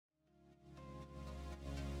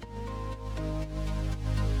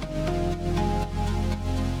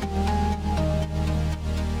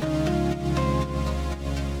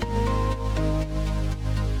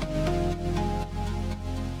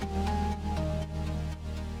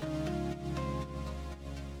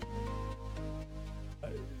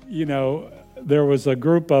there was a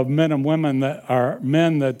group of men and women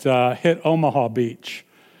that hit Omaha Beach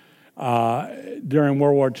during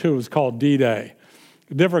World War II. It was called D-Day.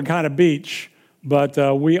 A different kind of beach, but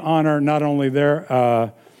we honor not only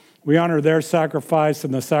we honor their sacrifice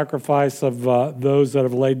and the sacrifice of those that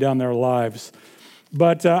have laid down their lives.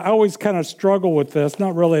 But I always kind of struggle with this.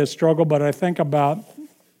 Not really a struggle, but I think about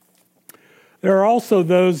there are also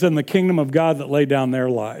those in the kingdom of God that lay down their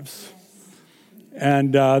lives.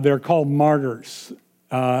 And they're called martyrs.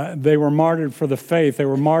 They were martyred for the faith. They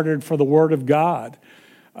were martyred for the word of God.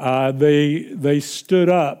 They stood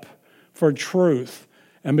up for truth.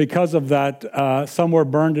 And because of that, some were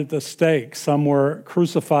burned at the stake. Some were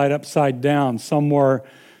crucified upside down. Some were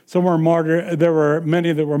martyred. There were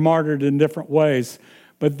many that were martyred in different ways.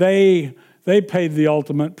 But they paid the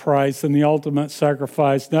ultimate price and the ultimate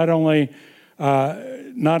sacrifice, not only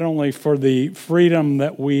for the freedom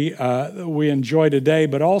that we enjoy today,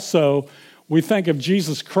 but also we think of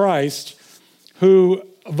Jesus Christ, who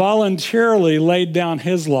voluntarily laid down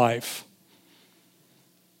his life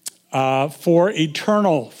for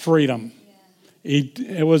eternal freedom.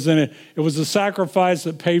 It was a sacrifice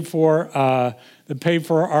that paid for our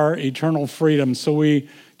eternal freedom. So we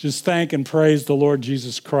just thank and praise the Lord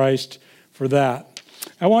Jesus Christ for that.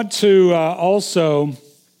 I want to also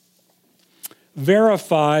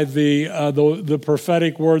verify the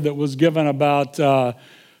prophetic word that was given about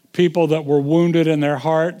people that were wounded in their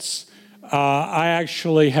hearts. I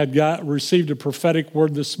actually had received a prophetic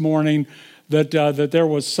word this morning that there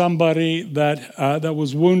was somebody that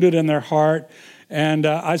was wounded in their heart, and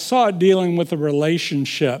I saw it dealing with a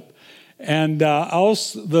relationship. And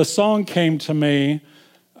also the song came to me.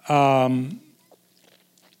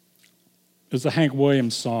 It's a Hank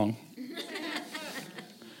Williams song.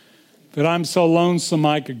 That I'm so lonesome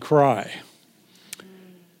I could cry.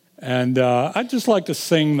 And I'd just like to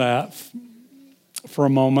sing that for a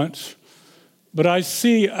moment. But I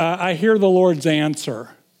hear the Lord's answer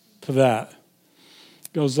to that.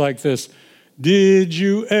 It goes like this. Did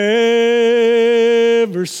you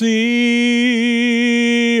ever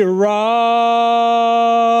see a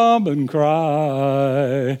robin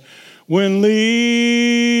cry when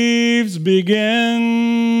leaves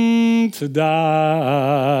begin to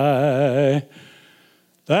die?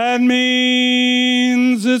 That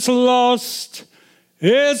means it's lost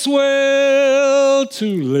its will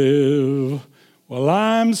to live. Well,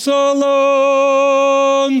 I'm so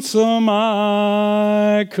lonesome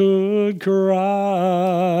I could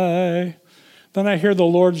cry. Then I hear the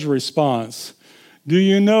Lord's response. Do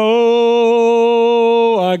you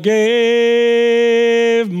know I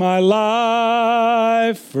gave my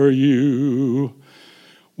life for you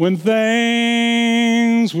when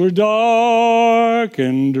things were dark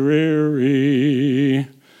and dreary?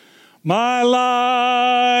 My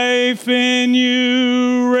life in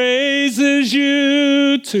you raises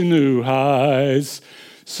you to new highs.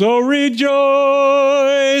 So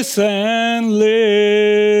rejoice and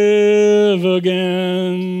live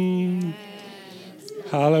again.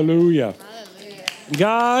 Hallelujah.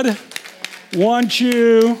 God wants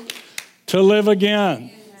you to live again.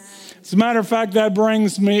 As a matter of fact, that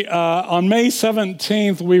brings me, on May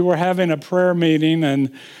 17th, we were having a prayer meeting, and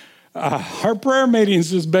our prayer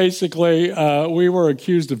meetings is basically, we were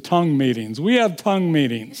accused of tongue meetings. We have tongue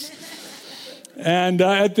meetings. And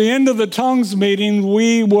at the end of the tongues meeting,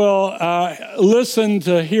 we will listen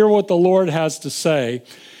to hear what the Lord has to say.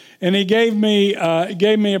 And he gave me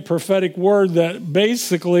a prophetic word that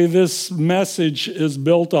basically this message is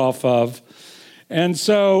built off of. And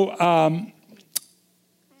so,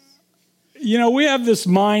 we have this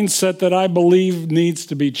mindset that I believe needs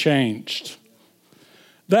to be changed.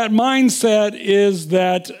 That mindset is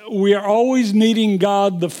that we are always needing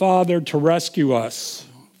God the Father to rescue us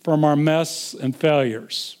from our mess and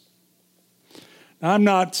failures. Now, I'm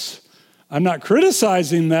not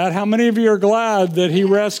criticizing that. How many of you are glad that he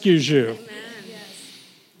rescues you? Amen.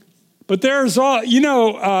 But there's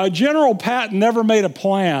General Patton never made a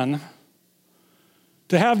plan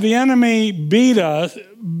to have the enemy beat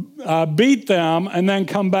them, and then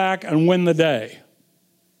come back and win the day.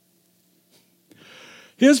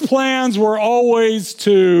 His plans were always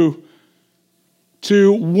to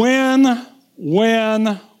win.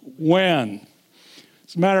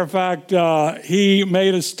 As a matter of fact, he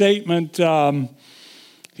made a statement.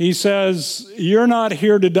 He says, "You're not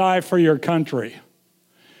here to die for your country.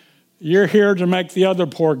 You're here to make the other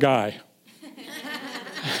poor guy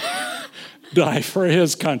die for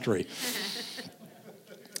his country."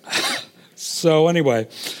 So anyway,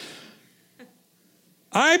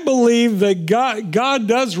 I believe that God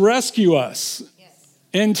does rescue us. Yes.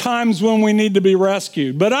 in times when we need to be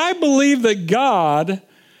rescued. But I believe that God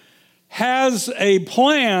has a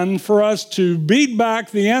plan for us to beat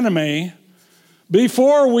back the enemy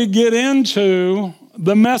before we get into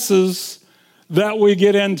the messes that we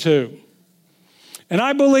get into. And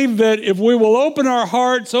I believe that if we will open our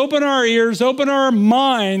hearts, open our ears, open our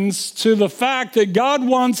minds to the fact that God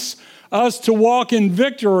wants us to walk in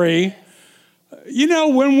victory,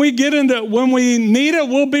 when we need it,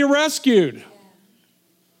 we'll be rescued.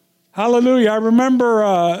 Hallelujah. I remember,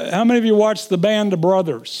 how many of you watched The Band of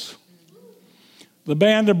Brothers? The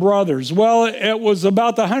Band of Brothers. Well, it was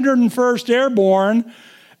about the 101st Airborne,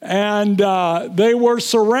 and they were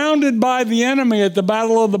surrounded by the enemy at the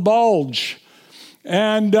Battle of the Bulge.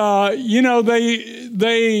 And,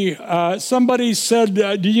 somebody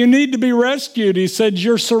said, do you need to be rescued? He said,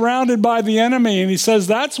 you're surrounded by the enemy. And he says,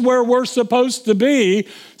 that's where we're supposed to be,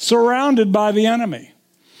 surrounded by the enemy.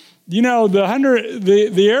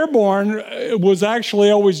 The Airborne was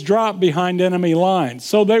actually always dropped behind enemy lines.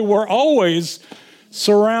 So they were always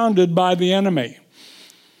surrounded by the enemy.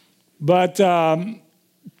 But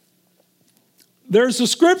there's a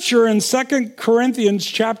scripture in 2 Corinthians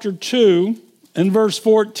chapter 2, in verse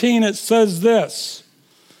 14, it says this.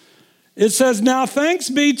 It says, now thanks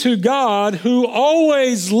be to God who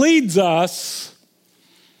always leads us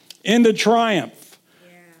into triumph.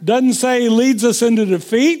 Yeah. Doesn't say he leads us into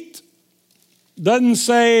defeat. Doesn't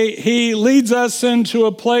say he leads us into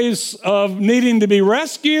a place of needing to be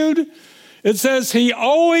rescued. It says he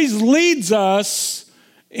always leads us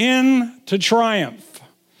into triumph.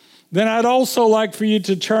 Then I'd also like for you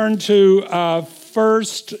to turn to 1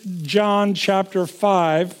 John chapter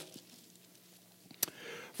 5.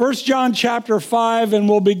 1 John chapter 5, and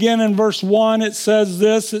we'll begin in verse 1. It says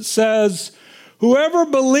this. It says, whoever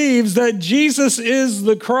believes that Jesus is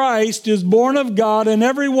the Christ is born of God, and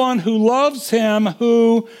everyone who loves him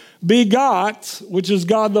who begot, which is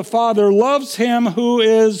God the Father, loves him who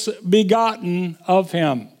is begotten of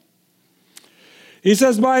him. He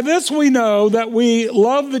says, by this we know that we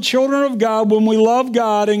love the children of God when we love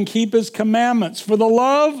God and keep his commandments. For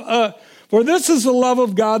this is the love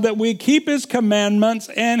of God, that we keep his commandments,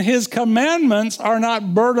 and his commandments are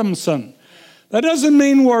not burdensome. That doesn't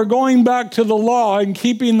mean we're going back to the law and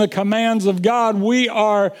keeping the commands of God.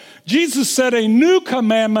 Jesus said, a new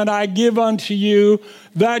commandment I give unto you,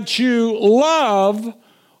 that you love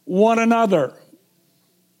one another.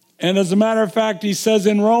 And as a matter of fact, he says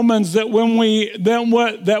in Romans that when we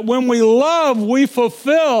love, we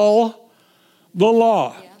fulfill the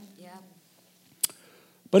law. Yeah.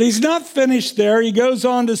 But he's not finished there. He goes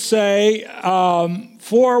on to say,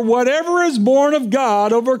 for whatever is born of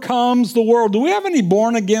God overcomes the world. Do we have any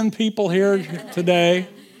born again people here today?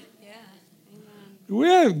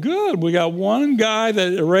 Yeah, good. We got one guy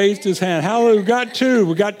that raised his hand. Hallelujah. We got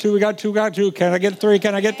two. Can I get three?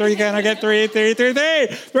 Can I get three? Can I get three? Three.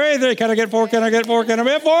 Can I get four? Can I get four? Can I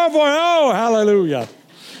get four? Oh, hallelujah.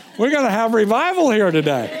 We're going to have revival here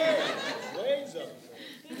today.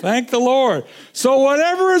 Thank the Lord. So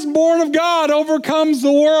whatever is born of God overcomes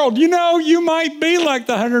the world. You might be like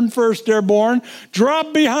the 101st Airborne,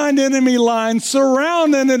 dropped behind enemy lines,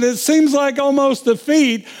 surrounded, and it seems like almost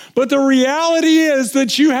defeat. But the reality is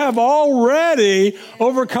that you have already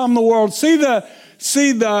overcome the world. See, the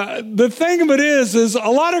thing of it is a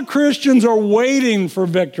lot of Christians are waiting for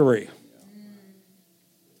victory.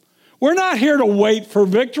 We're not here to wait for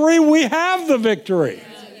victory. We have the victory.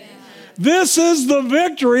 This is the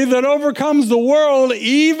victory that overcomes the world,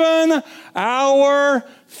 even our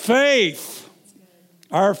faith.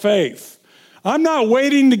 Our faith. I'm not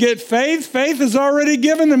waiting to get faith. Faith is already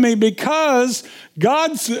given to me because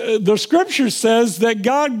the scripture says that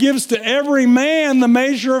God gives to every man the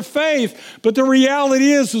measure of faith. But the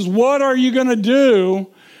reality is what are you going to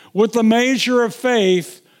do with the measure of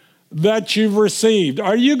faith that you've received?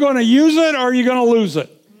 Are you going to use it or are you going to lose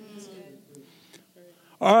it?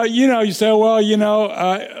 You say, really,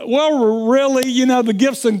 the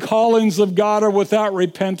gifts and callings of God are without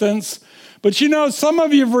repentance. But some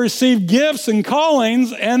of you have received gifts and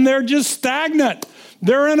callings and they're just stagnant.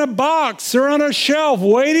 They're in a box, they're on a shelf,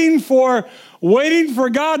 waiting for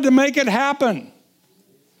God to make it happen.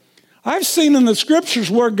 I've seen in the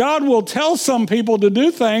scriptures where God will tell some people to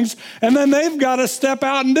do things and then they've got to step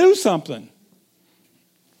out and do something.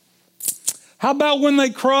 How about when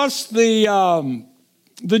they crossed the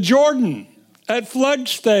Jordan at flood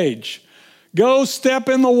stage? Go step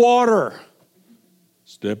in the water.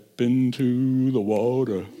 Step into the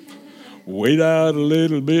water. Wade out a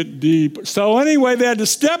little bit deeper. So anyway, they had to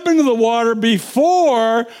step into the water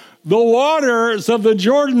before the waters of the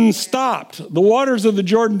Jordan stopped. The waters of the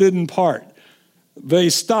Jordan didn't part. they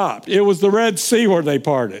stopped. It was the Red Sea where they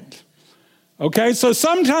parted. Okay, so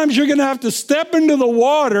sometimes you're going to have to step into the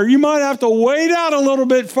water. You might have to wade out a little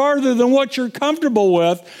bit farther than what you're comfortable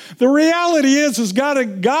with. The reality is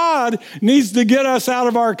God needs to get us out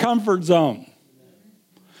of our comfort zone.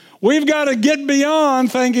 We've got to get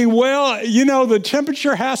beyond thinking, well, the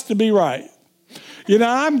temperature has to be right.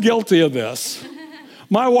 I'm guilty of this.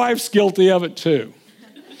 My wife's guilty of it too.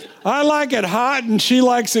 I like it hot and she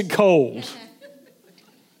likes it cold.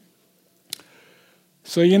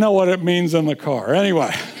 So you know what it means in the car.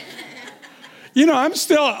 Anyway, I'm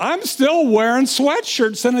still wearing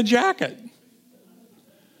sweatshirts and a jacket.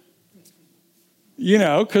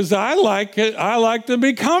 Because I like it. I like to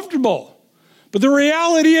be comfortable. But the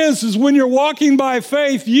reality is when you're walking by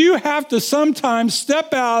faith, you have to sometimes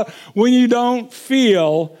step out when you don't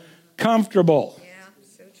feel comfortable.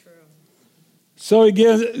 So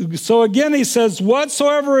again, he says,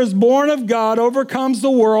 whatsoever is born of God overcomes the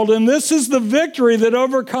world, and this is the victory that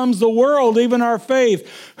overcomes the world, even our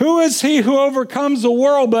faith. Who is he who overcomes the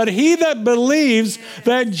world but he that believes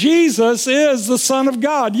that Jesus is the Son of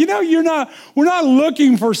God? We're not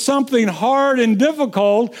looking for something hard and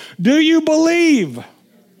difficult. Do you believe?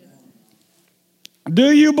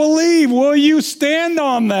 Do you believe? Will you stand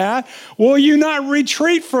on that? Will you not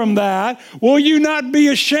retreat from that? Will you not be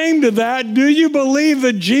ashamed of that? Do you believe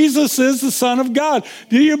that Jesus is the Son of God?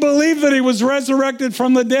 Do you believe that he was resurrected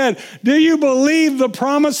from the dead? Do you believe the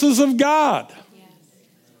promises of God? Yes.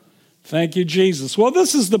 Thank you, Jesus. Well,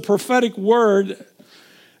 this is the prophetic word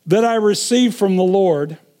that I received from the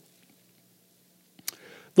Lord.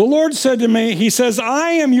 The Lord said to me, he says,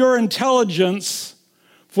 I am your intelligence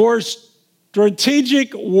for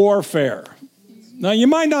strategic warfare. Now, you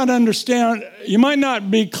might not understand, you might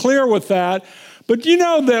not be clear with that, but you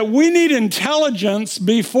know that we need intelligence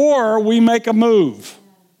before we make a move.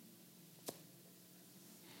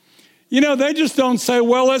 They just don't say,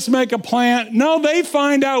 well, let's make a plan. No, they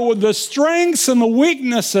find out what the strengths and the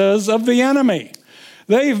weaknesses of the enemy.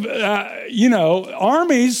 They've,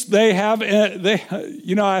 armies,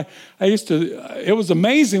 it was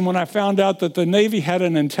amazing when I found out that the Navy had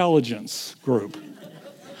an intelligence group.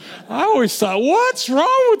 I always thought, what's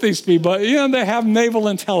wrong with these people? They have naval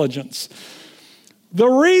intelligence. The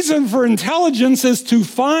reason for intelligence is to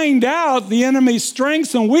find out the enemy's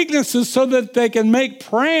strengths and weaknesses so that they can make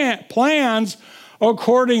plans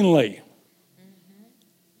accordingly.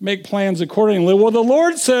 Make plans accordingly. Well, the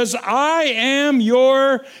Lord says, I am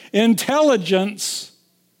your intelligence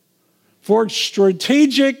for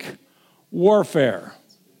strategic warfare.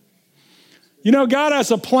 God has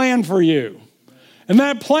a plan for you. And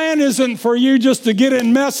that plan isn't for you just to get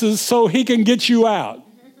in messes so he can get you out.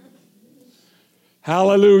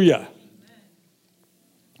 Hallelujah.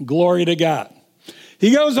 Glory to God. He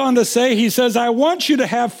goes on to say, he says, I want you to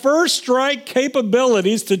have first strike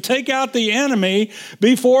capabilities to take out the enemy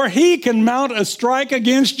before he can mount a strike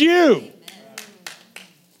against you.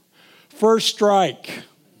 First strike.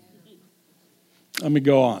 Let me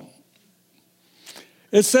go on.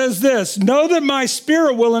 It says this, know that my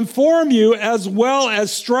spirit will inform you as well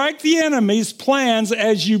as strike the enemy's plans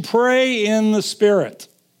as you pray in the spirit.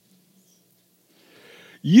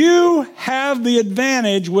 You have the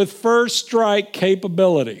advantage with first strike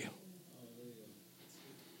capability.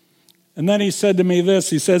 And then he said to me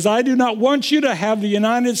this, he says, I do not want you to have the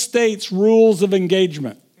United States rules of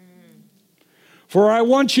engagement. For I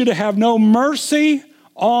want you to have no mercy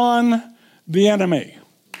on the enemy.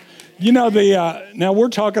 Now we're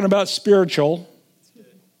talking about spiritual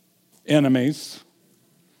enemies.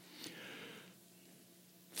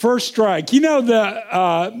 First strike. Do you know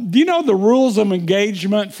the rules of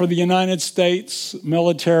engagement for the United States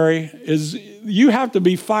military is you have to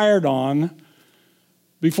be fired on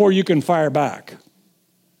before you can fire back.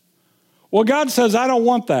 Well, God says, I don't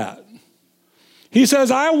want that. He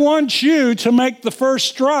says, I want you to make the first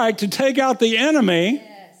strike to take out the enemy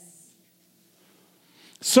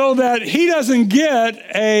so that he doesn't get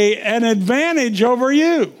an advantage over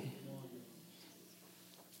you.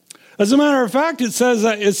 As a matter of fact, it says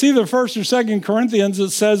that it's either 1st or 2nd Corinthians. It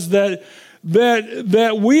says that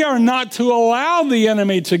we are not to allow the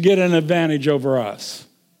enemy to get an advantage over us.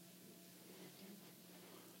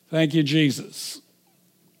 Thank you, Jesus.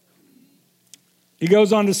 He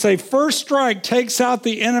goes on to say, first strike takes out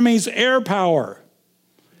the enemy's air power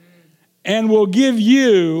and will give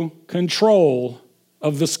you control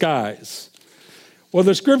of the skies. Well,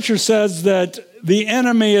 the scripture says that the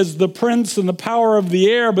enemy is the prince and the power of the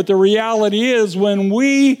air, but the reality is when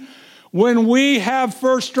we have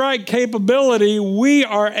first strike capability, we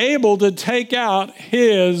are able to take out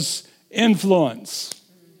his influence.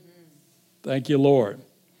 Thank you, Lord.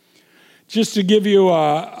 Just to give you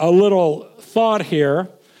a little thought here,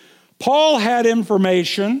 Paul had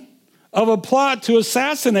information of a plot to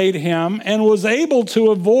assassinate him and was able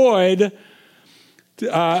to avoid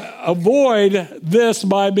this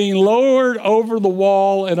by being lowered over the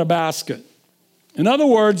wall in a basket. In other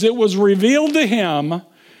words, it was revealed to him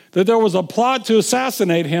that there was a plot to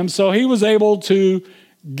assassinate him, so he was able to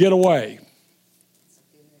get away.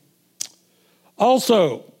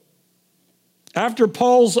 Also, after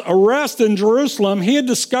Paul's arrest in Jerusalem, he had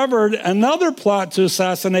discovered another plot to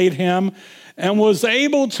assassinate him and was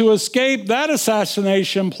able to escape that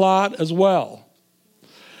assassination plot as well.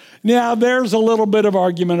 Now, there's a little bit of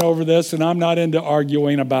argument over this, and I'm not into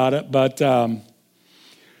arguing about it, but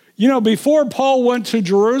before Paul went to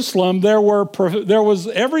Jerusalem, there was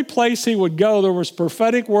every place he would go, there was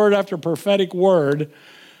prophetic word after prophetic word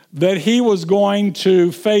that he was going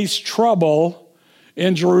to face trouble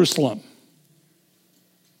in Jerusalem.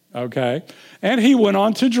 Okay? And he went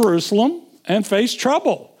on to Jerusalem and faced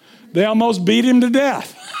trouble. They almost beat him to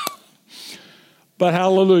death. But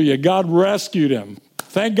hallelujah, God rescued him.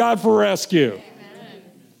 Thank God for rescue. Amen.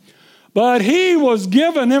 But he was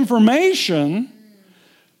given information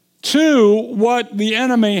to what the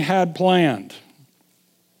enemy had planned.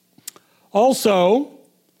 Also,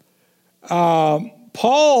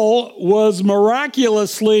 Paul was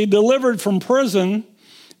miraculously delivered from prison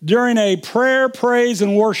during a prayer, praise,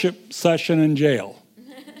 and worship session in jail.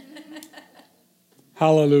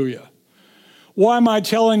 Hallelujah. Why am I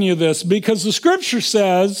telling you this? Because the scripture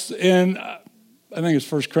says in, I think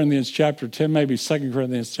it's 1 Corinthians chapter 10, maybe 2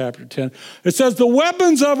 Corinthians chapter 10, it says, the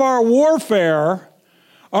weapons of our warfare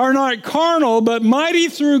are not carnal, but mighty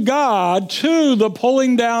through God to the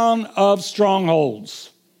pulling down of strongholds.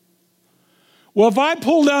 Well, if I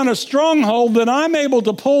pull down a stronghold, then I'm able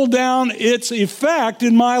to pull down its effect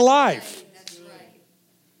in my life. That's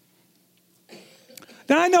right.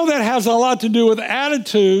 Now, I know that has a lot to do with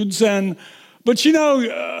attitudes, but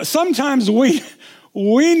sometimes we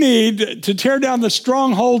need to tear down the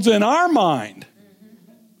strongholds in our mind.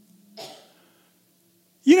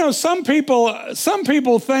 Some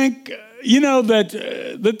people think,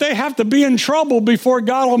 that they have to be in trouble before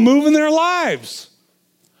God will move in their lives.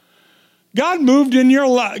 God moved in your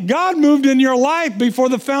life before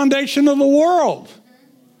the foundation of the world.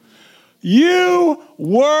 You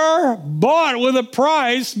were bought with a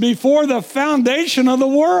price before the foundation of the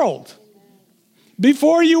world.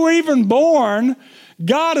 Before you were even born,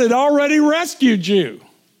 God had already rescued you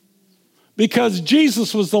because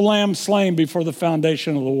Jesus was the Lamb slain before the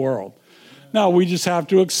foundation of the world. Now, we just have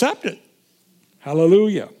to accept it.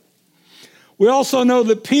 Hallelujah. We also know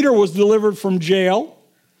that Peter was delivered from jail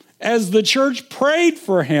as the church prayed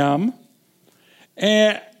for him.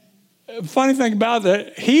 And funny thing about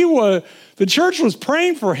that, the church was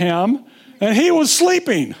praying for him and he was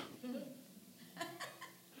sleeping.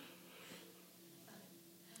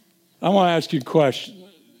 I want to ask you a question.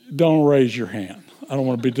 Don't raise your hand. I don't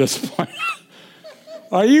want to be disappointed.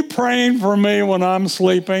 Are you praying for me when I'm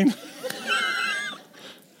sleeping?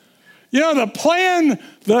 Herod's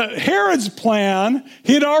plan,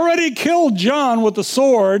 he had already killed John with the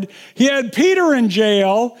sword. He had Peter in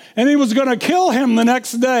jail, and he was going to kill him the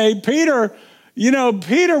next day. Peter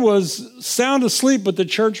was sound asleep, but the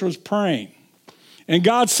church was praying. And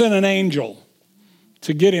God sent an angel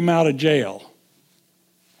to get him out of jail.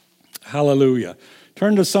 Hallelujah.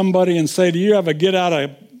 Turn to somebody and say, do you have a get out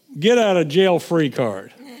of jail free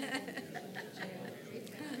card?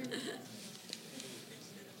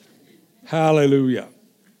 Hallelujah.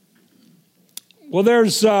 Well,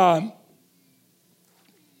 there's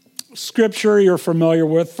scripture you're familiar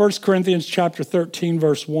with, 1 Corinthians chapter 13,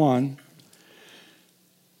 verse 1.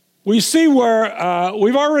 We see where,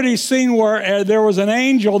 we've already seen where there was an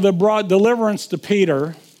angel that brought deliverance to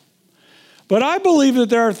Peter. But I believe that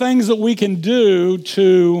there are things that we can do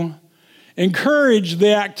to encourage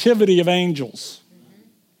the activity of angels.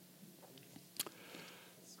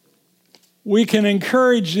 We can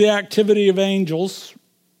encourage the activity of angels.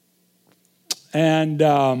 And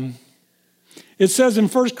it says in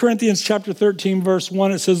 1 Corinthians chapter 13, verse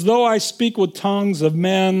 1, it says, though I speak with tongues of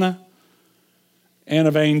men and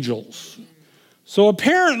of angels. So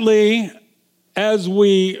apparently, as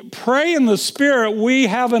we pray in the Spirit, we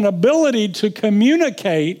have an ability to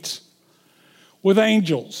communicate with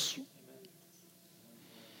angels.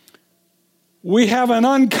 We have an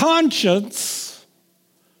unconscious,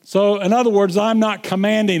 so in other words, I'm not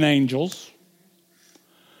commanding angels,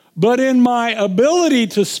 but in my ability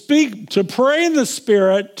to speak, to pray in the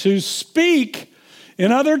Spirit, to speak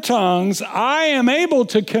in other tongues, I am able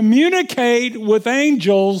to communicate with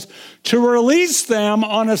angels to release them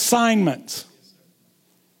on assignments.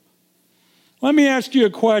 Let me ask you a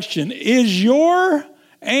question. Is your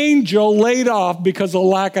angel laid off because of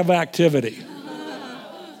lack of activity?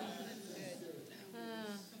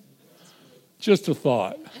 Just a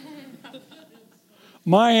thought.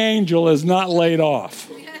 My angel is not laid off.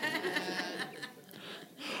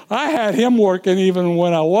 I had him working even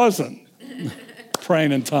when I wasn't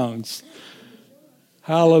praying in tongues.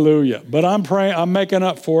 Hallelujah. But I'm praying, I'm making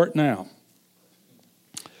up for it now.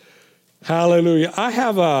 Hallelujah. I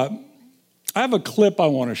have a clip I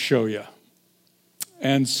want to show you.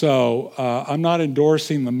 And so I'm not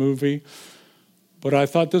endorsing the movie, but I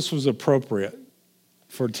thought this was appropriate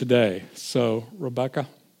for today. So, Rebecca.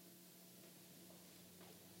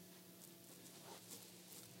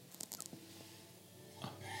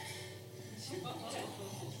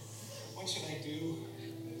 What should I do?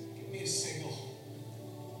 Give me a signal.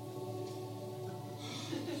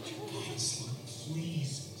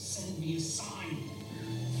 Please send me a sign.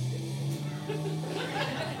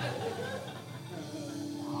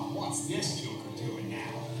 What's this joker doing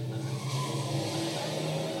now?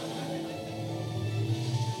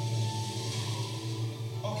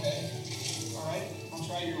 Okay. All right. I'll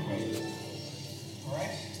try your way. All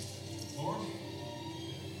right. Lord,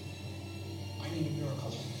 I need a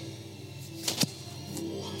miracle.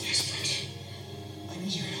 I'm desperate. I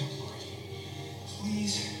need your help, Lord.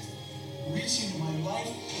 Please reach into my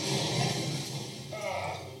life.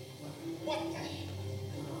 What the?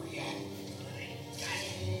 Hurry up.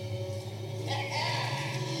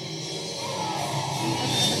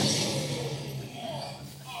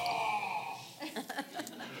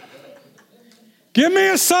 Give me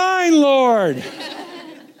a sign, Lord.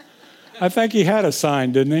 I think he had a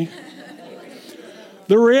sign, didn't he?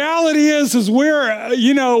 The reality is we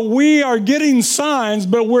are getting signs,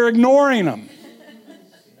 but we're ignoring them.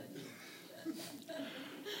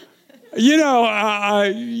 And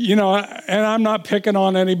I'm not picking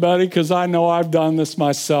on anybody because I know I've done this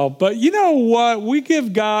myself. But you know what? We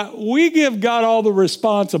give God all the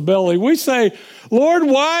responsibility. We say, Lord,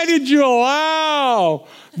 why did you allow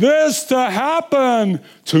this to happen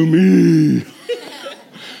to me?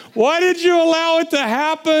 Why did you allow it to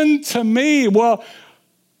happen to me? Well,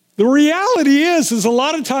 the reality is a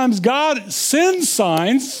lot of times God sends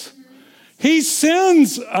signs. He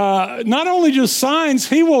sends not only just signs,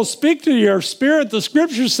 he will speak to your spirit. The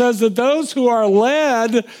scripture says that those who are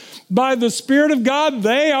led by the Spirit of God,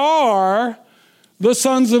 they are the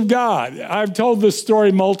sons of God. I've told this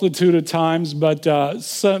story multitude of times, but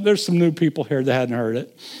there's some new people here that hadn't heard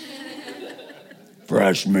it.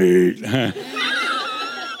 Fresh meat.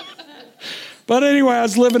 But anyway, I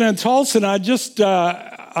was living in Tulsa, and I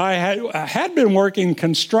had been working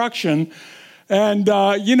construction. And,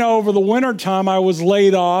 over the wintertime, I was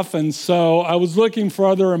laid off, and so I was looking for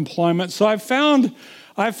other employment. So I found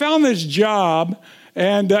this job,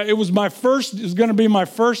 and it was going to be my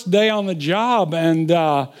first day on the job. And,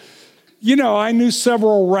 I knew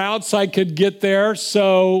several routes I could get there.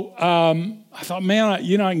 So I thought, man,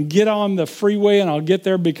 I can get on the freeway and I'll get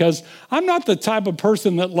there, because I'm not the type of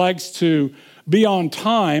person that likes to be on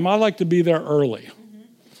time. I like to be there early.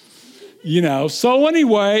 So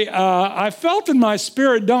anyway, I felt in my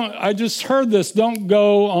spirit, I just heard this, don't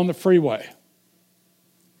go on the freeway.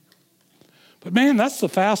 But man, that's the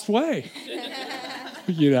fast way.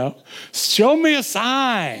 Show me a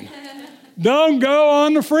sign. Don't go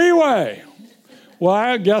on the freeway.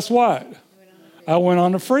 Well, guess what? I went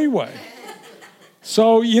on the freeway.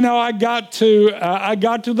 So, I got to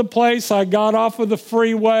the place, I got off of the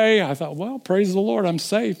freeway. I thought, well, praise the Lord, I'm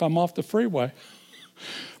safe, I'm off the freeway.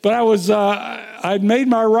 But I'd made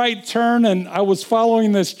my right turn, and I was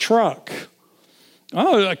following this truck.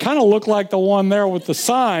 Oh, it kind of looked like the one there with the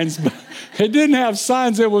signs, but it didn't have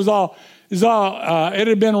signs. It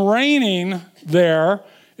had been raining there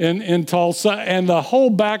in Tulsa, and the whole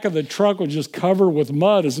back of the truck was just covered with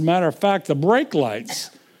mud. As a matter of fact, the brake lights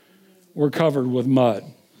were covered with mud.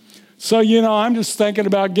 So, I'm just thinking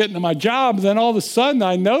about getting to my job. Then all of a sudden,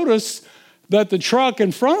 I noticed that the truck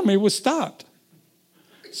in front of me was stopped.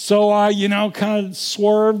 So I, kind of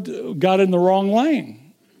swerved, got in the wrong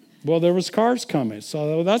lane. Well, there was cars coming.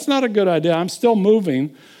 So that's not a good idea. I'm still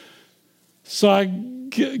moving. So I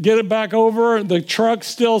get it back over. The truck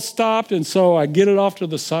still stopped, and so I get it off to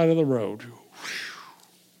the side of the road.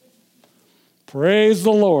 Praise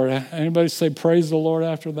the Lord. Anybody say praise the Lord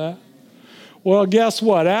after that? Well, guess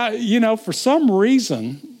what? For some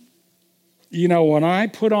reason, when I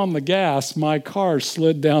put on the gas, my car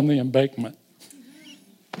slid down the embankment.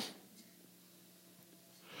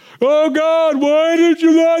 Oh God, why did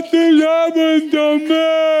you let this happen to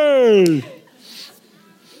me?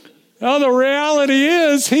 Now the reality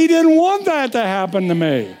is he didn't want that to happen to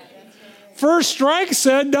me. First Strike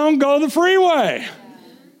said, don't go the freeway.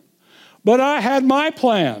 But I had my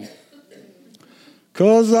plan.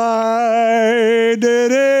 'Cause I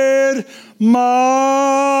did it my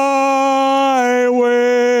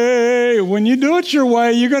way. When you do it your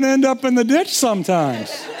way, you're going to end up in the ditch sometimes.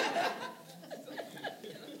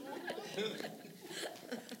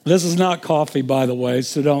 This is not coffee, by the way,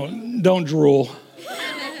 so don't drool.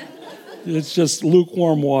 It's just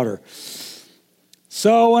lukewarm water.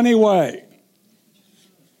 So anyway,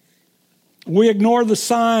 we ignore the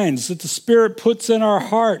signs that the Spirit puts in our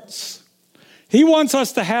hearts. He wants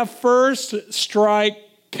us to have first strike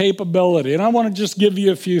capability. And I want to just give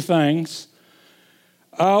you a few things.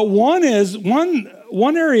 One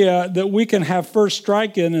area that we can have first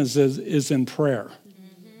strike in is in prayer.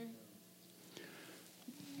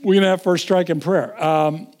 We can have first strike in prayer.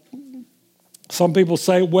 Some people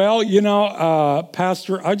say, well,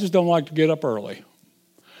 Pastor, I just don't like to get up early.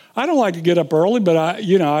 I don't like to get up early, but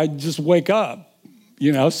I just wake up,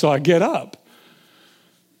 so I get up.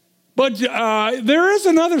 But there is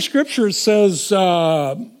another scripture that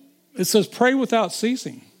says, pray without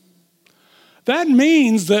ceasing. That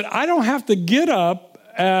means that I don't have to get up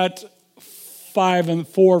at 4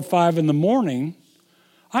 or 5 in the morning.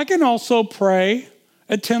 I can also pray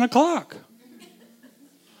at 10 o'clock.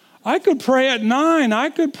 I could pray at 9. I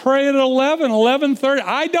could pray at 11, 11:30.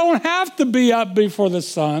 I don't have to be up before the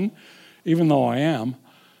sun, even though I am.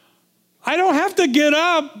 I don't have to get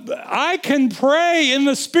up. I can pray in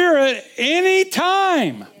the Spirit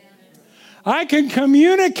anytime. I can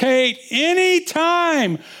communicate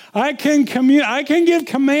anytime. I can give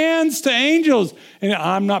commands to angels. And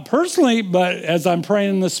I'm not personally, but as I'm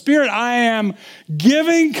praying in the Spirit, I am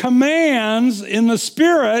giving commands in the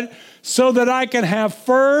Spirit so that I can have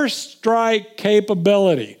first strike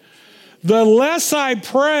capability. The less I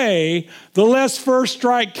pray, the less first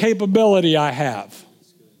strike capability I have.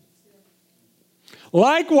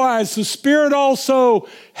 Likewise, the Spirit also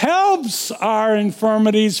helps our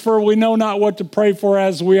infirmities, for we know not what to pray for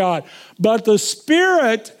as we ought. But the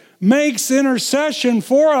Spirit makes intercession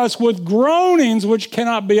for us with groanings which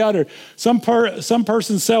cannot be uttered. Some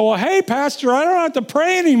persons say, well, hey, Pastor, I don't have to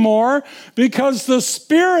pray anymore because the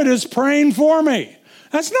Spirit is praying for me.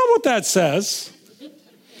 That's not what that says.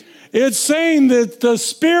 It's saying that the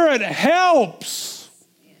Spirit helps.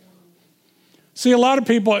 See, a lot of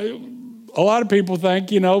people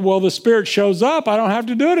think, well, the Spirit shows up. I don't have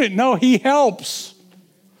to do it. No, He helps.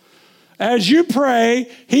 As you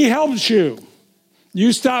pray, He helps you.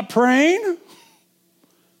 You stop praying,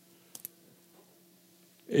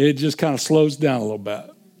 it just kind of slows down a little bit.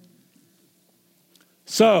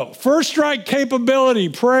 So, first strike capability,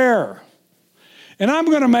 prayer. And I'm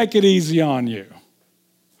going to make it easy on you.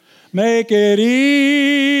 Make it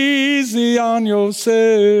easy on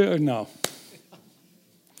yourself. No.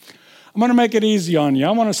 I'm going to make it easy on you.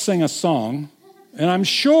 I want to sing a song, and I'm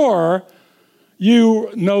sure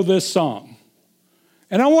you know this song.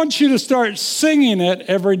 And I want you to start singing it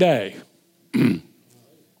every day.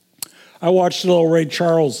 I watched a little Ray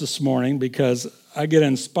Charles this morning because I get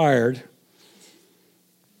inspired.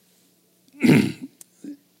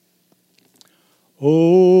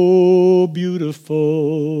 Oh, beautiful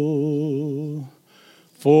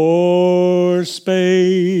for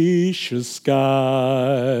spacious skies,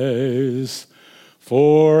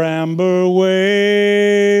 for amber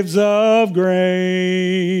waves of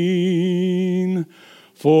grain,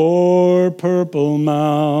 for purple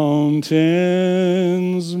mountains'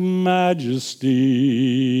 majesty,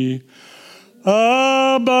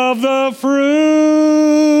 above the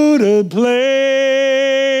fruited plain,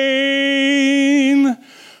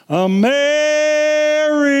 America,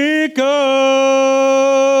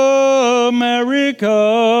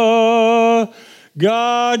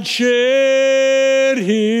 God shed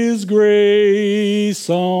His grace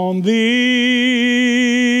on thee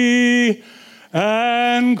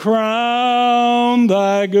and crown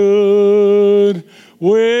thy good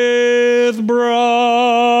with brotherhood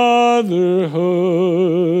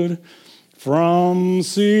from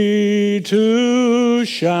sea to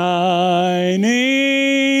shining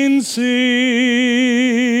sea.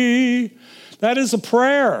 That is a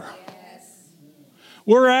prayer.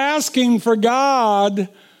 We're asking for God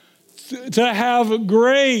to have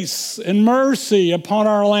grace and mercy upon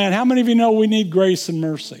our land. How many of you know we need grace and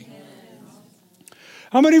mercy?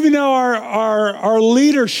 How many of you know our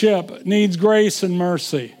leadership needs grace and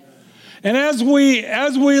mercy? And as we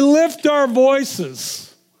lift our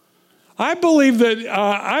voices, I believe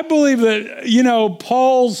that,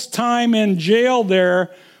 Paul's time in jail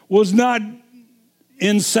there was not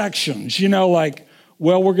in sections, like,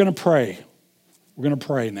 well, we're going to pray. We're going to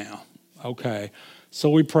pray now. Okay.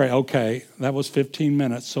 So we pray. Okay. That was 15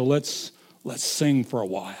 minutes. So let's sing for a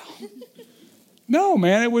while. No,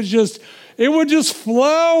 man, it was just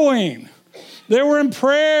flowing. They were in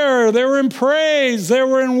prayer, they were in praise, they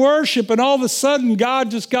were in worship, and all of a sudden God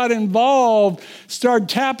just got involved, started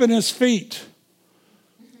tapping his feet.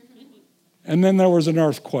 And then there was an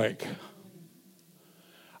earthquake.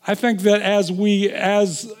 I think that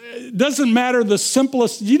it doesn't matter the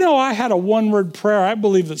simplest, I had a one-word prayer, I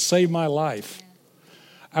believe, that saved my life.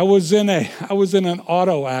 I was in an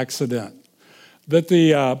auto accident that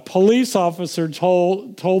the police officer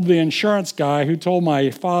told the insurance guy who told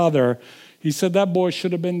my father, he said, that boy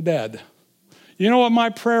should have been dead. You know what my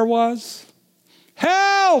prayer was?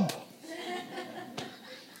 Help!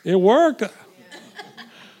 It worked.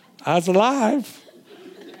 I was alive.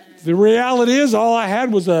 The reality is all I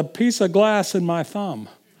had was a piece of glass in my thumb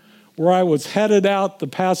where I was headed out the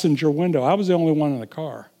passenger window. I was the only one in the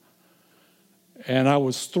car. And I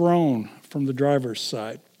was thrown from the driver's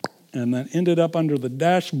side and then ended up under the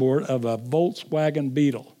dashboard of a Volkswagen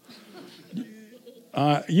Beetle.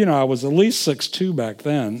 I was at least 6'2" back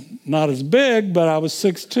then. Not as big, but I was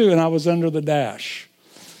 6'2", and I was under the dash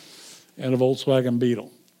in a Volkswagen Beetle.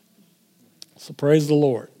 So praise the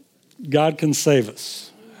Lord. God can save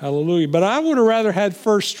us. Hallelujah. But I would have rather had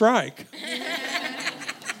first strike.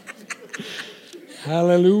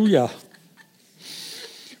 Hallelujah.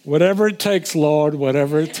 Whatever it takes, Lord,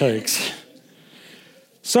 whatever it takes.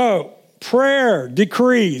 So, prayer,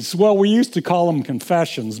 decrees. Well, we used to call them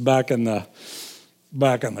confessions back in the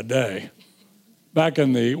day, back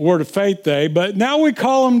in the Word of Faith day, but now we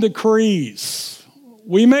call them decrees.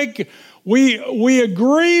 We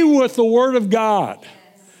agree with the Word of God.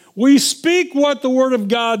 We speak what the Word of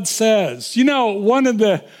God says.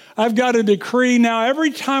 I've got a decree now.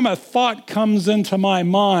 Every time a thought comes into my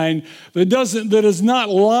mind that is not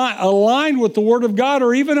aligned with the Word of God,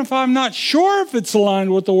 or even if I'm not sure if it's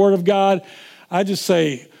aligned with the Word of God, I just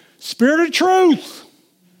say, Spirit of truth.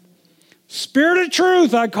 Spirit of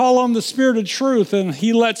truth, I call on the Spirit of truth, and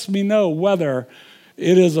he lets me know whether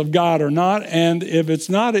it is of God or not. And if it's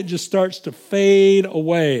not, it just starts to fade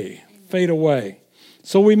away.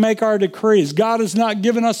 So we make our decrees. God has not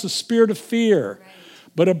given us a spirit of fear,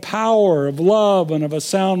 but a power of love and of a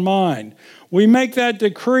sound mind. We make that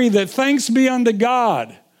decree that thanks be unto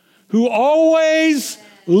God, who always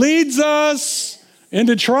leads us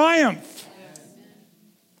into triumph.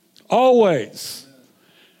 Always.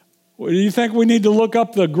 Do you think we need to look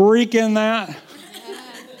up the Greek in that?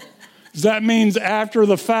 Does that mean after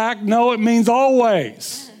the fact? No, it means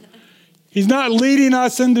always. He's not leading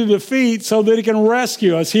us into defeat so that he can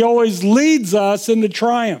rescue us. He always leads us into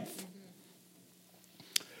triumph.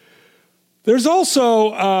 There's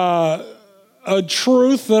also a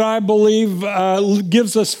truth that I believe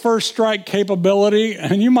gives us first strike capability,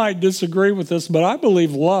 and you might disagree with this, but I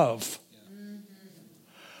believe love.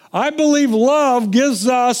 I believe love gives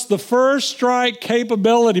us the first strike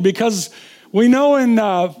capability, because we know in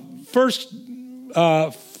 1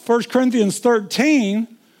 Corinthians 13,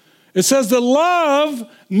 it says that love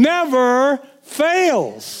never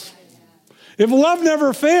fails. If love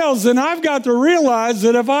never fails, then I've got to realize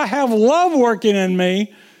that if I have love working in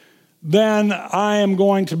me, then I am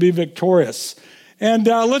going to be victorious. And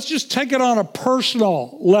let's just take it on a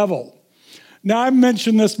personal level. Now, I've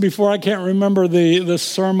mentioned this before. I can't remember the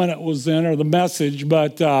sermon it was in or the message,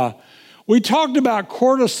 but we talked about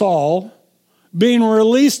cortisol being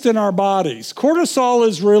released in our bodies. Cortisol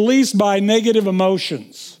is released by negative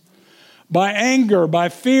emotions, by anger, by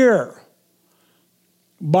fear,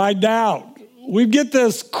 by doubt. We get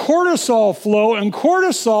this cortisol flow, and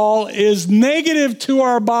cortisol is negative to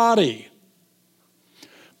our body.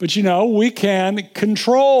 But we can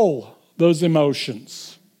control those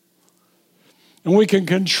emotions. And we can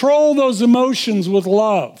control those emotions with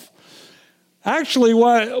love. Actually,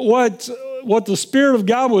 what the Spirit of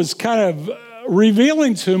God was kind of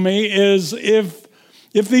revealing to me is if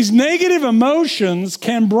these negative emotions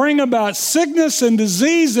can bring about sickness and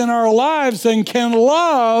disease in our lives, then can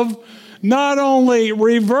love not only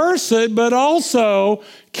reverse it, but also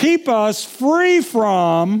keep us free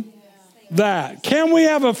from that? Can we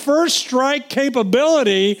have a first strike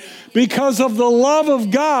capability because of the love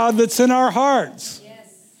of God that's in our hearts?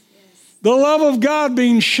 The love of God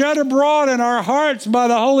being shed abroad in our hearts by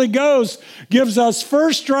the Holy Ghost gives us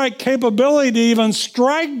first strike capability to even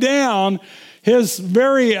strike down his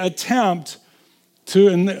very attempt to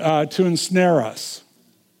ensnare us.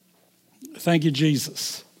 Thank you,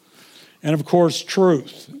 Jesus. And of course,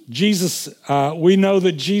 truth. Jesus, we know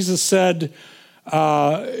that Jesus said,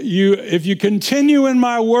 if you continue in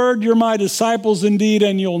my word, you're my disciples indeed,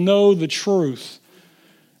 and you'll know the truth.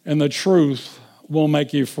 And the truth will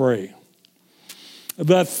make you free.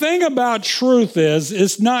 The thing about truth is,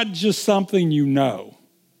 it's not just something you know.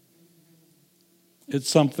 It's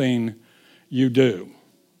something you do.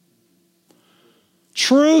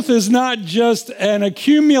 Truth is not just an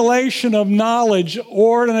accumulation of knowledge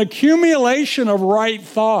or an accumulation of right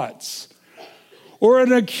thoughts or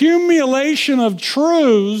an accumulation of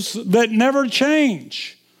truths that never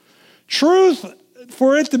change. Truth,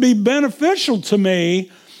 for it to be beneficial to me,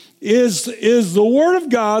 is the Word of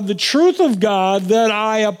God, the truth of God that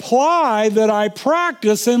I apply, that I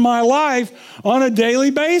practice in my life on a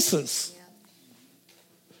daily basis.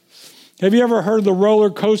 Have you ever heard the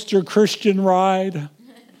roller coaster Christian ride?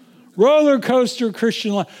 Roller coaster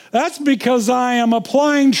Christian life. That's because I am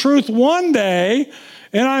applying truth one day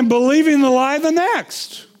and I'm believing the lie the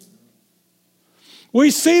next.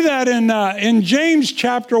 We see that in James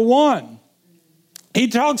chapter 1. He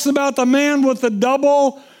talks about the man with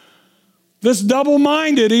this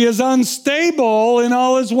double-minded. He is unstable in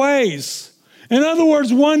all his ways. In other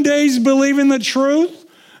words, one day he's believing the truth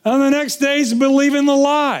and the next day he's believing the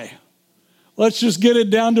lie. Let's just get it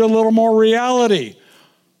down to a little more reality.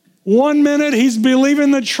 1 minute he's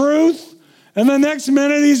believing the truth, and the next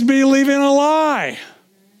minute he's believing a lie.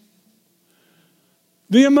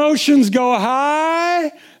 The emotions go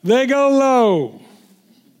high, they go low.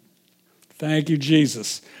 Thank you,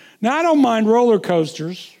 Jesus. Now, I don't mind roller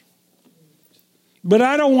coasters, but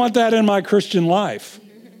I don't want that in my Christian life.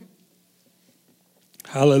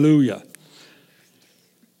 Hallelujah.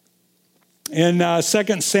 In 2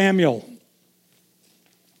 Samuel,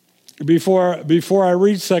 before I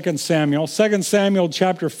read 2 Samuel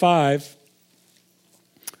chapter 5,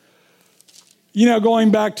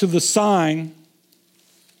 going back to the sign,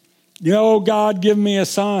 oh God, give me a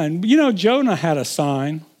sign. Jonah had a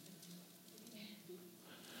sign.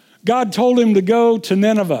 God told him to go to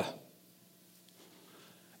Nineveh.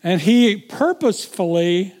 And he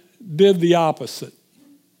purposefully did the opposite.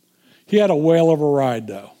 He had a whale of a ride,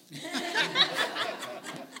 though.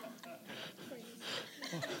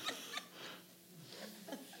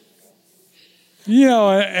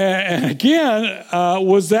 And again,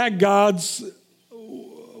 was that God's,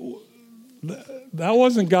 that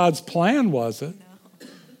wasn't God's plan, was it?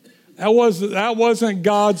 No. That wasn't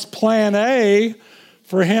God's plan A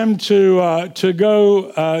for him to go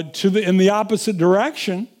in the opposite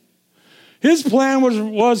direction. His plan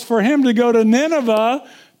was for him to go to Nineveh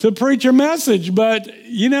to preach a message. But,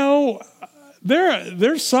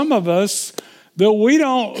 there's some of us that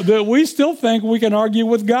we still think we can argue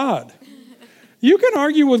with God. You can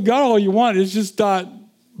argue with God all you want. It's just not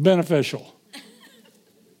beneficial.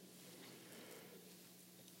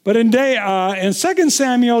 But in 2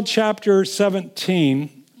 Samuel chapter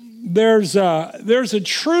 17, there's a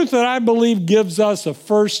truth that I believe gives us a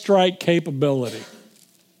first strike capability.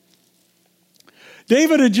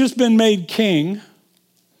 David had just been made king.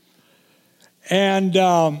 And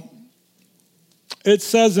it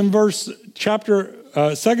says in chapter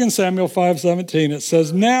 2 Samuel 5:17, it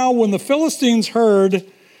says, "Now when the Philistines heard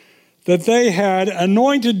that they had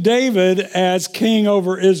anointed David as king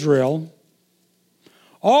over Israel,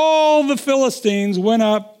 all the Philistines went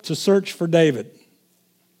up to search for David."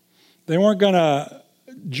 They weren't going to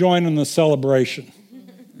join in the celebration.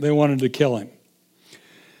 They wanted to kill him.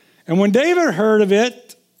 And when David heard of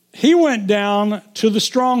it, he went down to the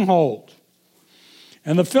stronghold.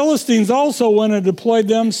 And the Philistines also went and deployed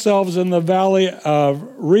themselves in the valley of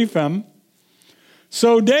Rephaim.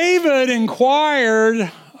 So David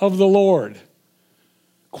inquired of the Lord.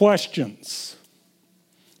 Questions.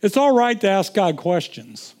 It's all right to ask God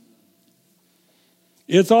questions.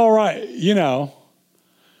 It's all right,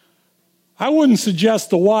 I wouldn't suggest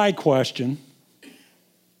the why question.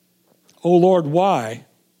 Oh Lord, why?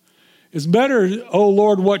 It's better, oh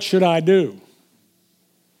Lord, what should I do?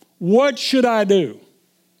 What should I do?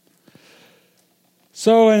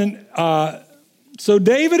 So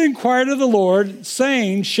David inquired of the Lord,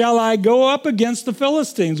 saying, "Shall I go up against the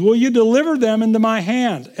Philistines? Will you deliver them into my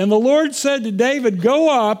hand?" And the Lord said to David, "Go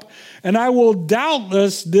up, and I will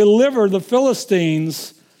doubtless deliver the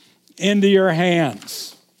Philistines into your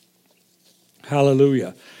hands."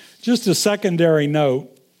 Hallelujah. Just a secondary note.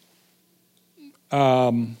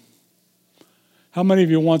 How many of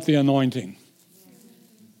you want the anointing?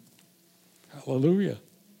 Hallelujah.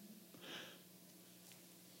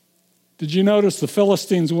 Did you notice the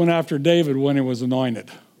Philistines went after David when he was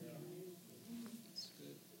anointed?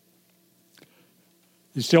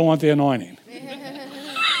 You still want the anointing?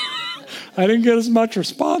 I didn't get as much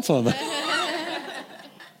response on that.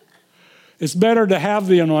 It's better to have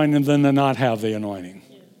the anointing than to not have the anointing.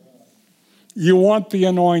 You want the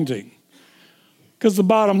anointing. Because the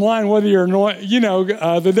bottom line, whether you're anointed,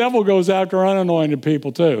 the devil goes after unanointed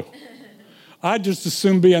people too. I'd just as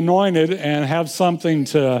soon be anointed and have something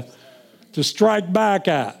to strike back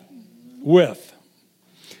with.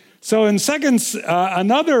 So in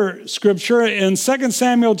another scripture in 2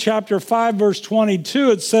 Samuel chapter 5, verse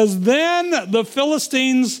 22, it says, "Then the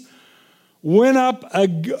Philistines went up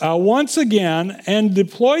once again and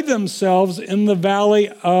deployed themselves in the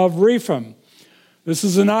valley of Rephaim." This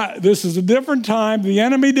is a different time. The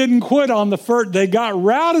enemy didn't quit on the first. They got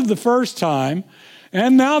routed the first time,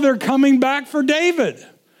 and now they're coming back for David.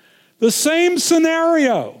 The same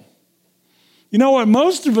scenario. You know what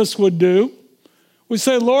most of us would do? We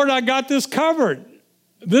say, "Lord, I got this covered.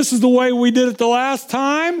 This is the way we did it the last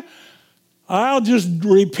time. I'll just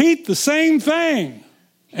repeat the same thing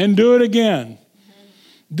and do it again."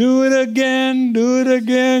 Do it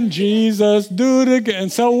again, Jesus, do it again.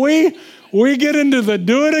 And so we get into the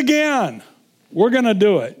do it again. We're going to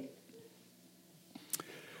do it.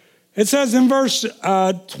 It says in verse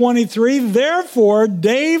 23, "Therefore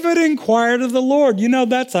David inquired of the Lord."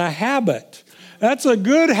 That's a habit. That's a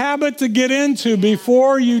good habit to get into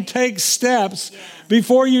before you take steps,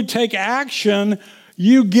 before you take action.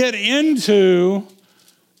 You get into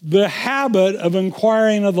the habit of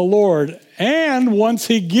inquiring of the Lord. And once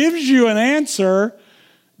he gives you an answer,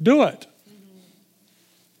 do it.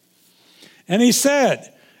 And he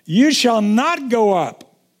said, "You shall not go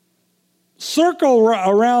up. Circle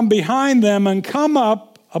around behind them and come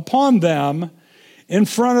up upon them in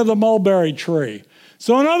front of the mulberry tree."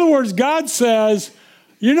 So in other words, God says,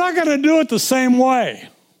 you're not going to do it the same way.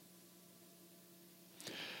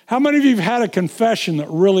 How many of you have had a confession that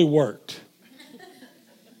really worked?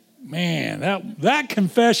 Man, that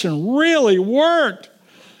confession really worked.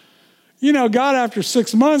 God after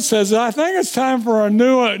 6 months says, "I think it's time for a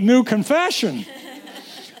new confession,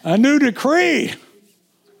 a new decree."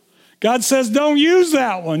 God says, "Don't use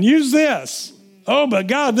that one. Use this." "Oh, but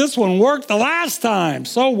God, this one worked the last time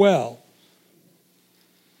so well."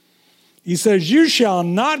 He says, you shall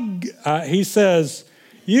not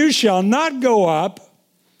go up,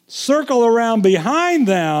 circle around behind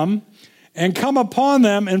them, and come upon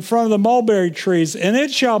them in front of the mulberry trees. And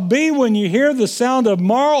it shall be when you hear the sound of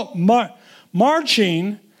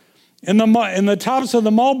marching in the tops of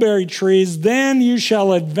the mulberry trees, then you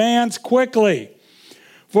shall advance quickly.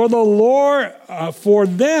 For then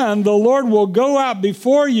the Lord will go out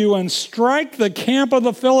before you and strike the camp of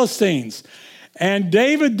the Philistines. And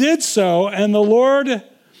David did so, and the Lord,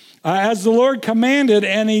 as the Lord commanded,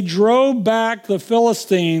 and he drove back the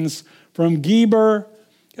Philistines from Geber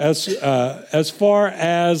as far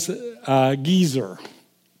as Gezer.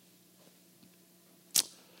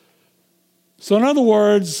 So in other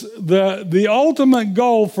words, the ultimate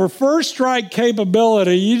goal for first strike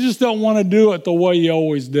capability, you just don't want to do it the way you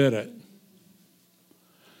always did it.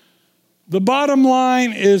 The bottom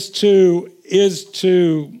line is to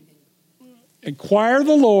inquire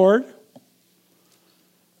the Lord.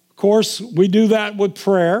 Of course, we do that with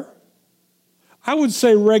prayer. I would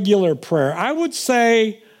say regular prayer. I would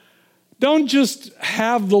say don't just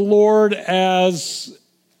have the Lord as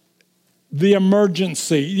the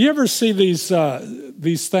emergency. You ever see these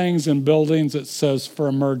things in buildings that says for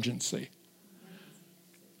emergency?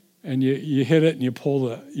 And you hit it and you pull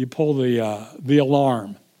the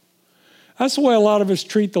alarm. That's the way a lot of us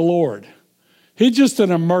treat the Lord. He's just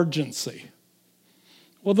an emergency.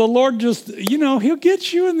 Well, the Lord just, he'll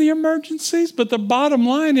get you in the emergencies, but the bottom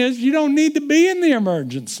line is you don't need to be in the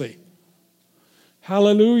emergency.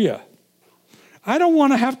 Hallelujah. I don't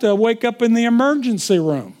want to have to wake up in the emergency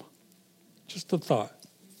room. Just a thought.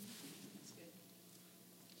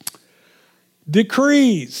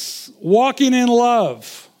 Decrees, walking in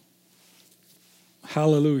love.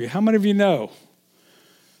 Hallelujah. How many of you know?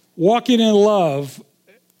 Walking in love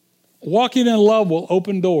will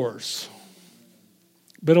open doors.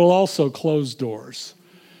 But it'll also close doors.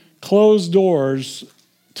 Close doors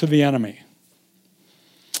to the enemy.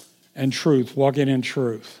 And truth, walking in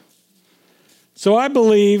truth. So I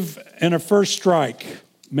believe in a first strike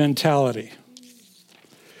mentality.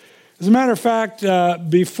 As a matter of fact,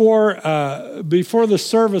 before the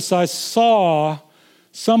service, I saw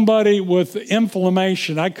somebody with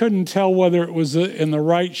inflammation. I couldn't tell whether it was in the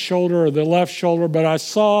right shoulder or the left shoulder, but I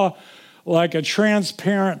saw like a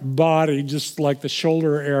transparent body, just like the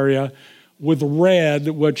shoulder area, with red,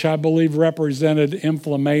 which I believe represented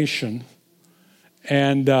inflammation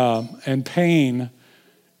and pain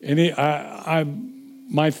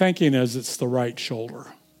My thinking is it's the right shoulder.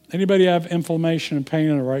 Anybody have inflammation and pain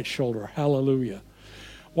in the right shoulder? Hallelujah.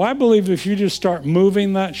 Well, I believe if you just start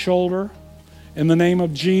moving that shoulder, in the name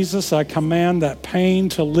of Jesus, I command that pain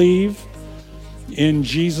to leave in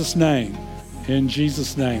Jesus' name. In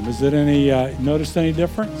Jesus' name. Is it any, noticed any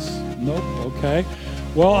difference? Nope, okay.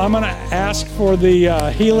 Well, I'm going to ask for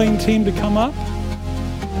the healing team to come up.